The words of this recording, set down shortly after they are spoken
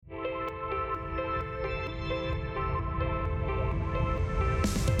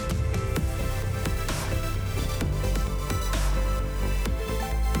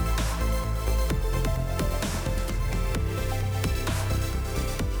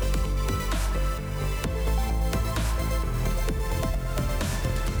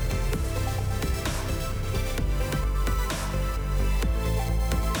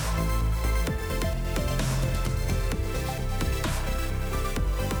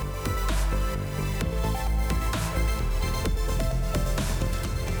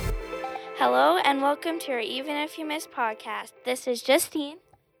Hello and welcome to our Even If You Miss podcast. This is Justine,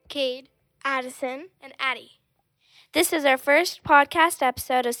 Cade, Addison, and Addie. This is our first podcast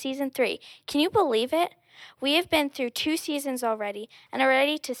episode of Season 3. Can you believe it? We have been through 2 seasons already and are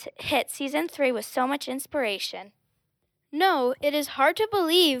ready to hit Season 3 with so much inspiration. No, it is hard to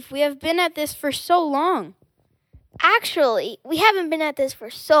believe we have been at this for so long. Actually, we haven't been at this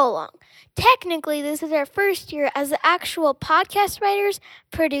for so long. Technically, this is our first year as the actual podcast writers,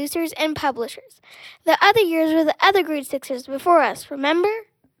 producers, and publishers. The other years were the other grade 6ers before us, remember?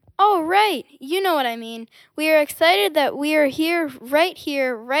 Oh, right. You know what I mean. We are excited that we are here,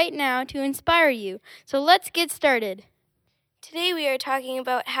 right now to inspire you. So let's get started. Today we are talking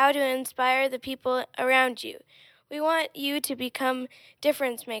about how to inspire the people around you. We want you to become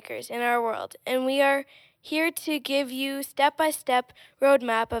difference makers in our world, and we are here to give you step-by-step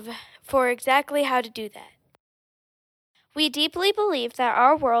roadmap for exactly how to do that. We deeply believe that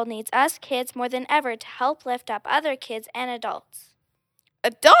our world needs us kids more than ever to help lift up other kids and adults.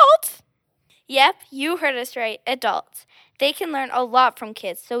 Adults? Yep, you heard us right, adults. They can learn a lot from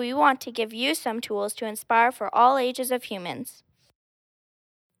kids, so we want to give you some tools to inspire for all ages of humans.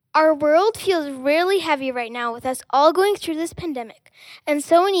 Our world feels really heavy right now with us all going through this pandemic, and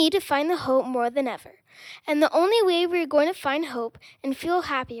so we need to find the hope more than ever. And the only way we're going to find hope and feel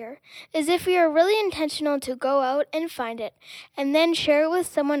happier is if we are really intentional to go out and find it, and then share it with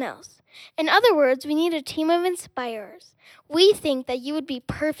someone else. In other words, we need a team of inspirers. We think that you would be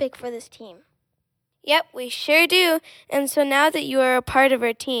perfect for this team. Yep, we sure do. And so now that you are a part of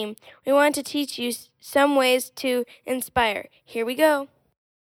our team, we want to teach you some ways to inspire. Here we go.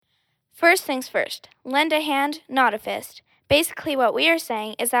 First things first, lend a hand, not a fist. Basically what we are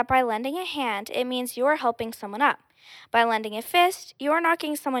saying is that by lending a hand, it means you are helping someone up. By lending a fist, you are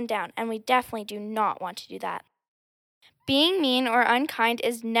knocking someone down, and we definitely do not want to do that. Being mean or unkind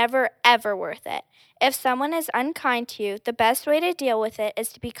is never, ever worth it. If someone is unkind to you, the best way to deal with it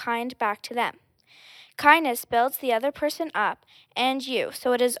is to be kind back to them. Kindness builds the other person up and you,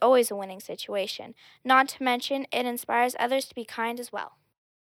 so it is always a winning situation. Not to mention, it inspires others to be kind as well.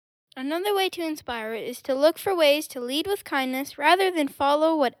 Another way to inspire is to look for ways to lead with kindness rather than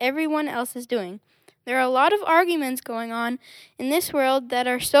follow what everyone else is doing. There are a lot of arguments going on in this world that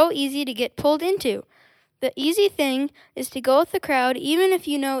are so easy to get pulled into. The easy thing is to go with the crowd even if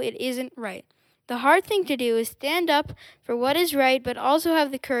you know it isn't right. The hard thing to do is stand up for what is right, but also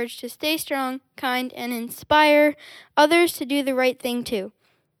have the courage to stay strong, kind, and inspire others to do the right thing too.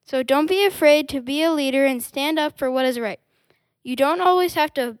 So don't be afraid to be a leader and stand up for what is right. You don't always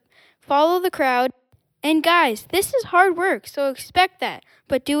have to follow the crowd. And guys, this is hard work, so expect that,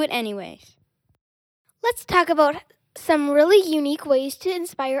 but do it anyways. Let's talk about some really unique ways to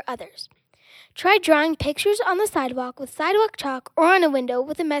inspire others. Try drawing pictures on the sidewalk with sidewalk chalk or on a window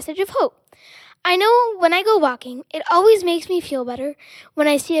with a message of hope. I know when I go walking, it always makes me feel better when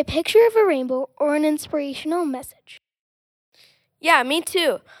I see a picture of a rainbow or an inspirational message. Yeah, me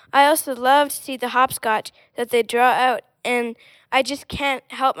too. I also love to see the hopscotch that they draw out, and I just can't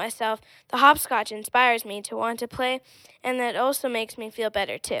help myself. The hopscotch inspires me to want to play, and that also makes me feel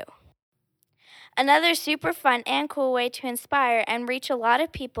better too. Another super fun and cool way to inspire and reach a lot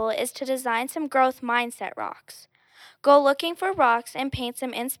of people is to design some growth mindset rocks. Go looking for rocks and paint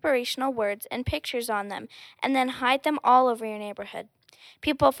some inspirational words and pictures on them, and then hide them all over your neighborhood.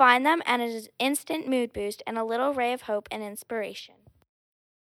 People find them, and it is an instant mood boost and a little ray of hope and inspiration.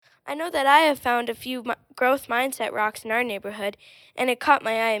 I know that I have found a few growth mindset rocks in our neighborhood, and it caught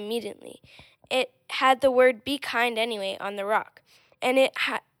my eye immediately. It had the word "be kind anyway" on the rock, and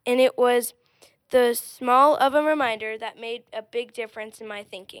it was the small of a reminder that made a big difference in my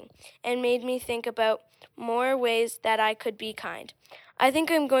thinking and made me think about more ways that I could be kind. I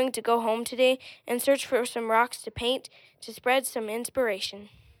think I'm going to go home today and search for some rocks to paint to spread some inspiration.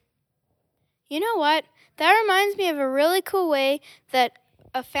 You know what? That reminds me of a really cool way that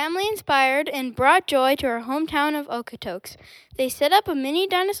a family inspired and brought joy to our hometown of Okotoks. They set up a mini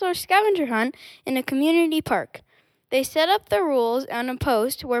dinosaur scavenger hunt in a community park. They set up the rules on a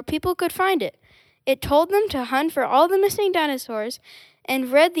post where people could find it. It told them to hunt for all the missing dinosaurs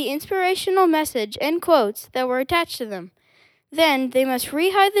and read the inspirational message and quotes that were attached to them. Then they must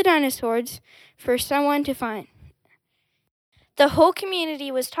rehide the dinosaurs for someone to find. The whole community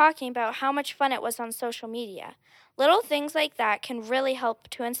was talking about how much fun it was on social media. Little things like that can really help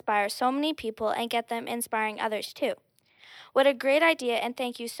to inspire so many people and get them inspiring others too. What a great idea, and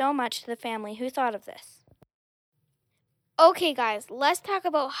thank you so much to the family who thought of this. Okay, guys, let's talk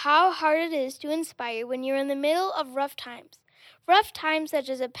about how hard it is to inspire when you're in the middle of rough times. rough times such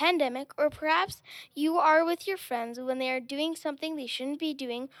as a pandemic, or perhaps you are with your friends when they are doing something they shouldn't be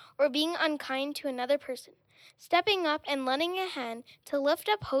doing or being unkind to another person. Stepping up and lending a hand to lift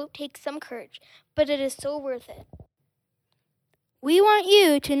up hope takes some courage, but it is so worth it. We want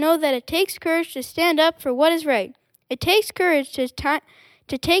you to know that it takes courage to stand up for what is right. It takes courage to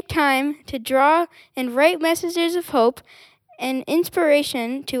take time to draw and write messages of hope and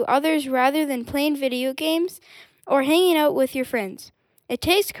inspiration to others rather than playing video games or hanging out with your friends. It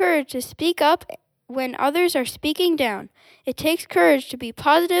takes courage to speak up when others are speaking down. It takes courage to be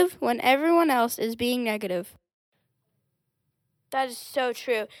positive when everyone else is being negative. That is so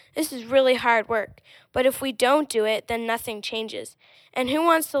true. This is really hard work. But if we don't do it, then nothing changes. And who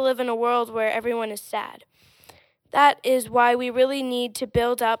wants to live in a world where everyone is sad? That is why we really need to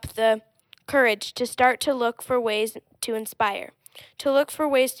build up the courage to start to look for ways to inspire, to look for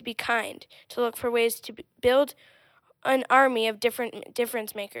ways to be kind, to look for ways to build an army of different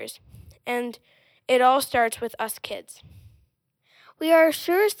difference makers. And it all starts with us kids. We are a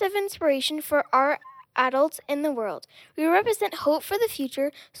source of inspiration for our adults in the world. We represent hope for the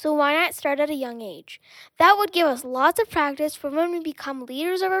future, so why not start at a young age? That would give us lots of practice for when we become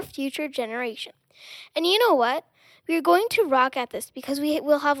leaders of our future generation. And you know what? We are going to rock at this because we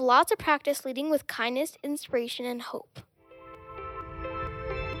will have lots of practice leading with kindness, inspiration, and hope.